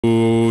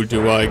Who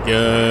do I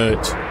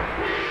get?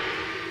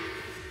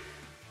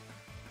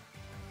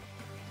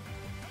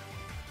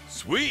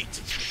 Sweet!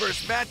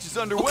 First match is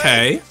underway.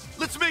 Okay.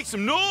 Let's make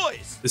some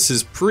noise! This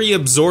is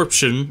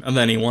pre-absorption of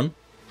anyone.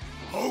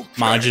 Okay.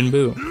 Majin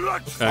Buu.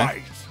 Let's Okay.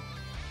 fight.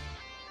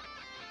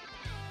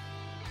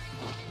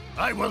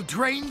 I will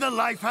drain the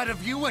life out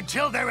of you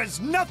until there is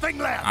nothing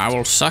left. I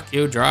will suck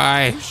you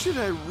dry. Who should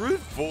I root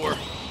for?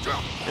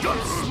 If I'm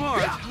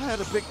smart, I had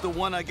to pick the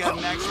one I got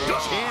an actual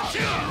chance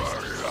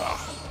against.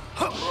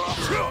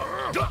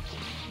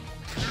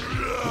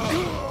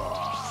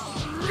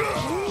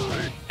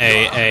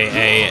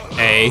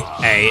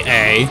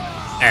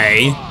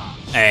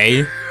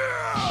 A.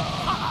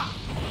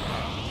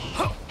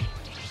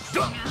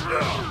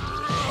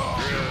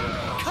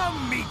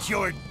 Come meet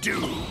your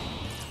doom.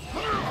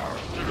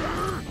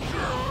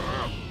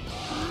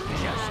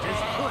 Just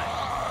as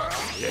planned.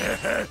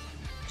 Yeah.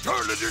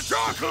 Turn into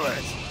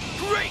chocolate.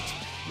 Great!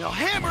 Now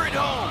hammer it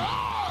home!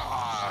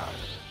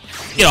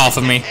 Get off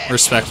of me,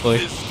 respectfully.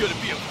 This is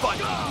gonna be a fight!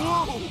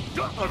 Whoa!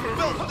 I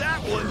felt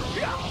that one!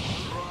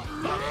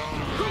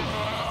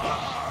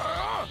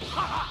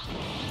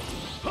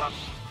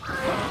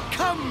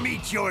 Come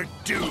meet your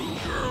doom.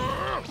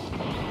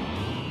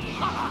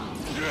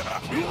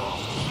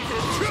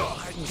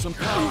 Hiding some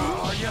power,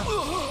 are ya?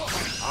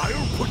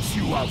 I'll put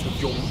you out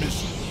of your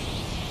misery.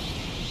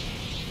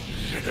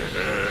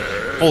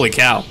 Holy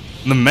cow.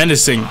 The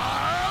menacing.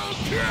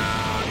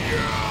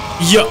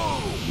 Yo.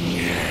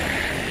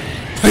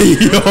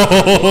 Yo.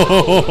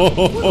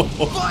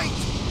 Fight!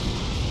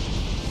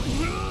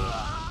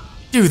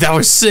 Dude, that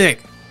was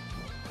sick.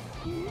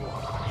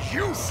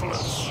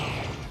 Useless.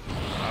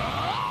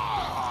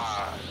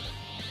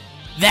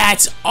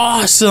 That's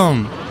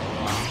awesome.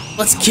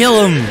 Let's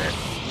kill him.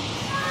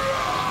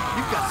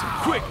 You've got some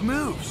quick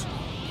moves!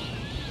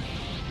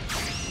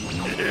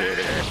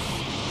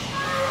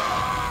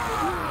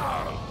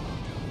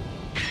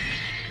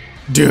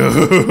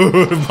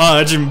 Dude,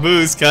 Majin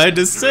Buu's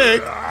kinda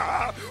sick.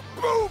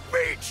 Boo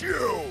beat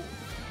you.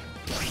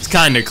 It's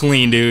kinda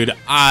clean, dude.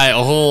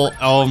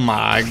 Oh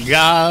my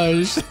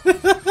gosh.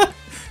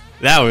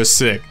 That was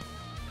sick.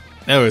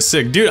 That was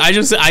sick. Dude, I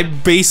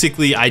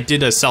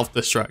did a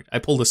self-destruct. I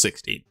pulled a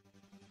 16.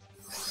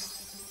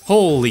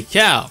 Holy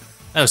cow.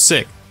 That was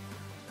sick.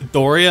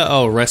 Doria,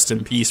 oh, rest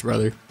in peace,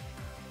 brother.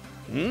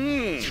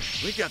 We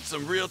got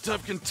some real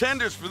tough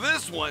contenders for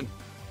this one.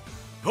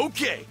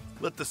 Okay,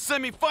 let the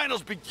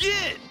semifinals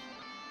begin!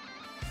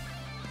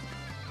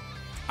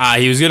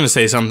 He was gonna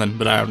say something,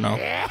 but I don't know.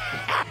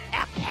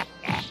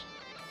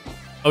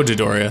 Oh,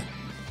 Dodoria.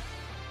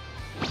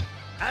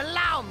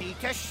 Allow me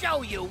to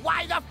show you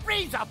why the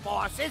Frieza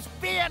Force is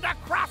feared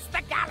across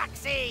the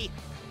galaxy!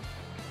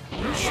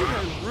 Who should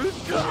I root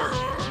for?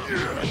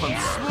 If I'm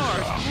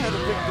smart, I had to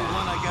pick the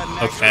one I got an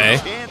Okay.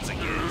 actual chance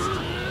against.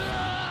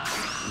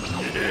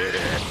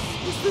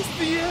 Is this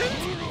the end?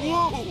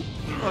 Whoa!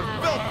 I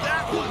felt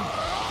that one!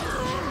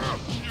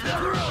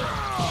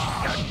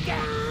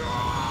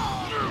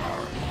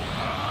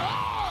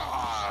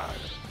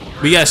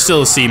 We gotta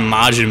still see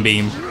Majin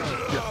Beam.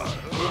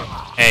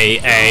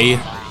 A.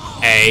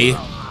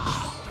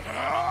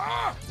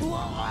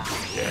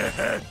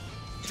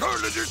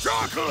 Turn into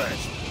chocolate.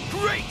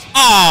 Great!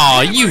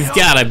 Oh, you've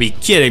gotta be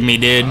kidding me,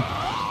 dude.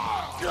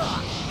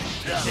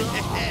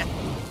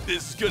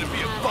 This is gonna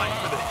be a fight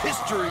for the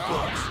history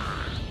books!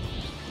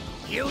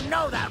 You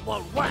know that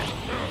won't work!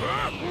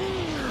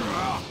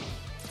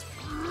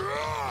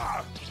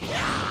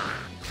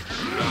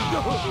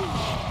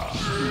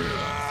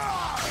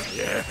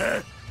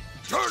 Yeah.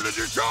 Turn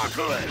into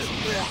chocolate.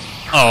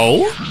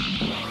 Oh?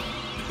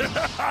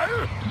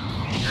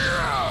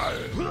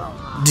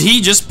 Did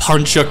he just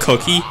punch a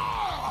cookie?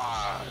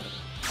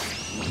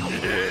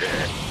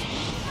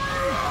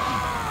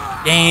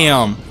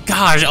 Damn.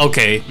 Gosh,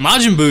 okay.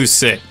 Majin Buu's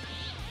sick.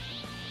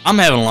 I'm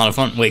having a lot of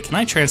fun. Wait, can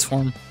I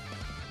transform?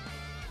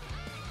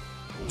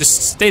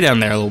 Just stay down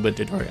there a little bit,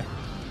 Dodoria.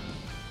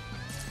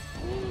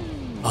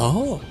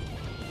 Oh.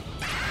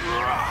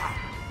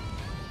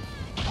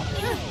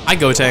 I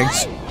go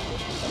tanks.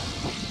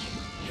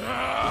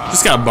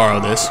 Just gotta borrow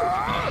this.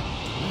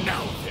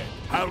 Now then,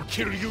 I'll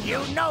kill you.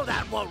 You know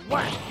that won't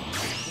work!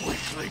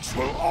 Weaklings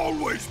will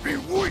always be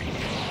weak.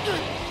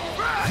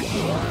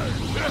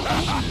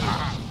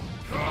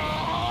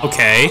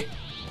 Okay.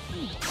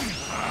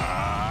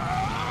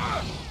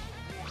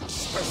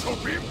 Special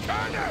beam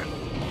cannon.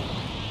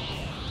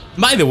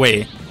 By the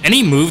way,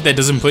 any move that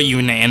doesn't put you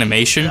in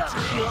animation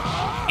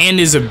and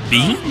is a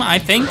beam, I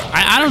think.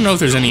 I don't know if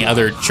there's any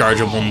other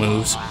chargeable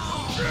moves.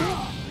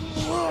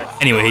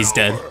 Anyway, he's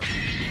dead.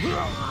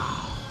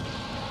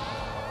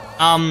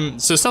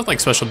 So stuff like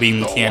special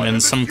beam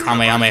cannons, some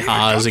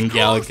Kamehamehas and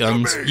Gallic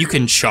guns, you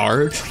can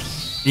charge,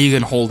 and you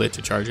can hold it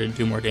to charge it and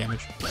do more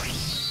damage.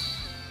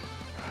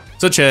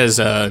 Such as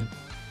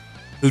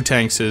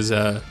Wu-Tank's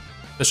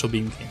special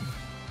beam cannon.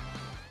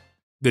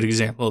 Good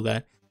example of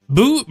that.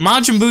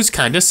 Majin Buu's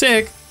kinda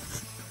sick.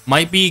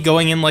 Might be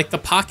going in like the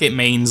pocket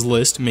mains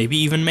list, maybe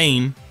even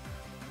main.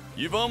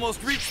 You've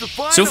almost reached the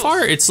finals. So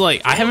far, it's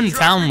like I haven't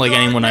found like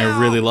anyone I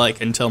really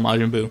like until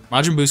Majin Buu.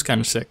 Majin Buu's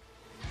kind of sick.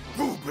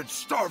 Boo been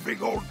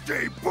starving all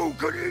day. Boo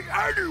could eat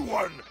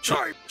anyone.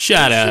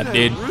 Shut up,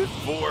 dude. Root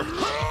for.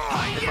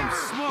 If I'm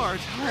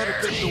smart, I had to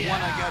pick the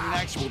one I got an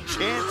actual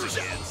chance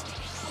against.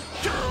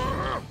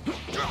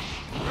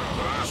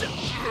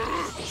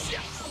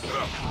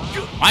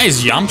 Why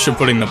is Yamcha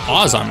putting the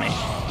paws on me?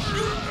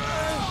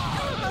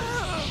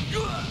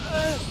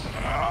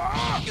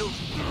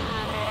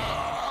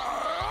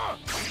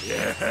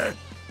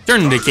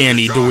 Turn into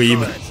candy,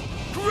 dweeb.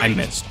 I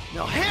missed.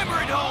 Now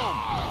hammer it home.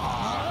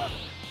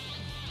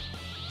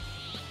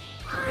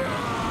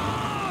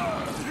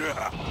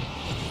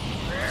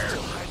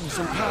 Still hiding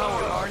some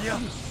power, are ya?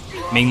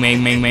 Ming,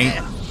 ming, ming, ming.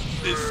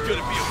 This is gonna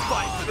be a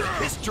fight for the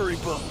history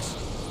books.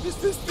 Is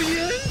this the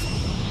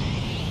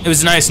end? It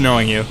was nice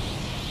knowing you.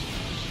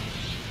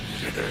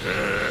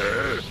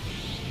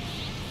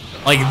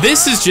 Like,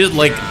 this is just,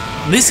 like,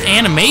 this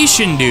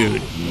animation,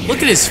 dude.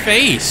 Look at his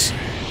face.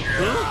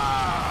 Huh?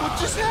 What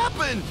just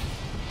happened?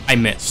 I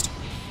missed.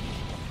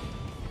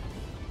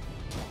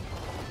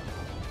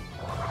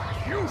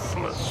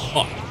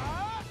 Oh.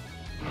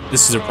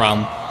 This is a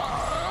problem.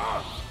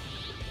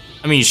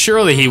 I mean,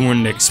 surely he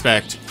wouldn't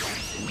expect.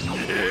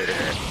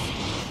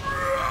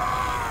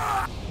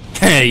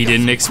 He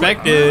didn't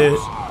expect it.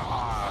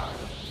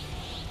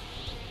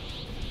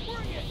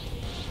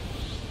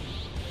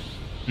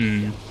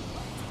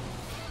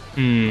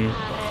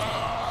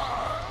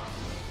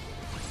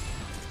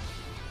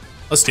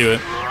 Let's do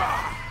it.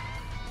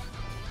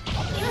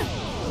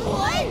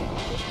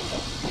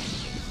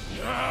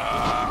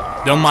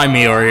 Don't mind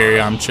me over here,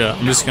 Yamcha.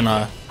 I'm just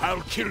gonna... I'll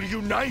kill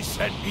you nice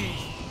and easy.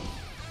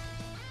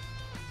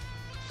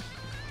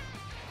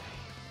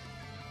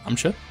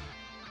 Yamcha?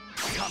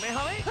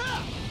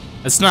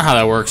 That's not how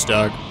that works,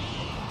 dog.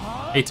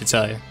 Hate to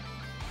tell you.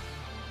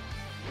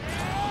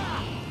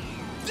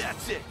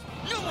 That's it.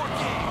 No more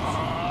games.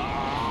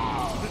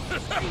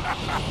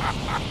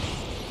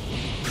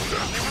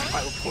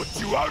 I'll put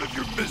you out of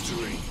your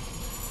misery.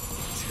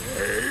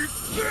 Take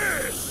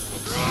this.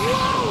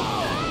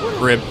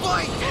 Rib.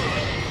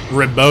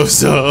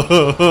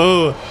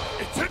 Riboso.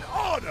 It's an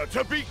honor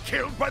to be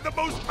killed by the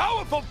most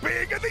powerful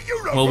being in the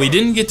universe. Well, we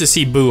didn't get to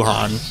see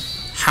Buhan.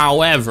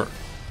 However,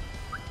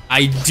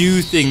 I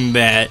do think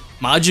that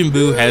Majin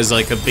Buu has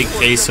like a big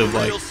case of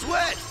like...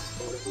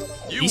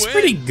 He's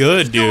pretty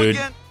good, dude.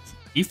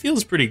 He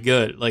feels pretty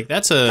good. Like,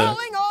 that's a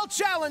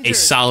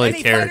solid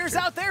character.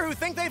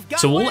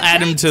 So we'll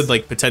add him to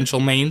like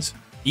potential mains.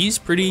 He's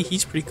pretty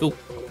cool.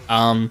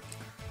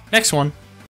 Next one.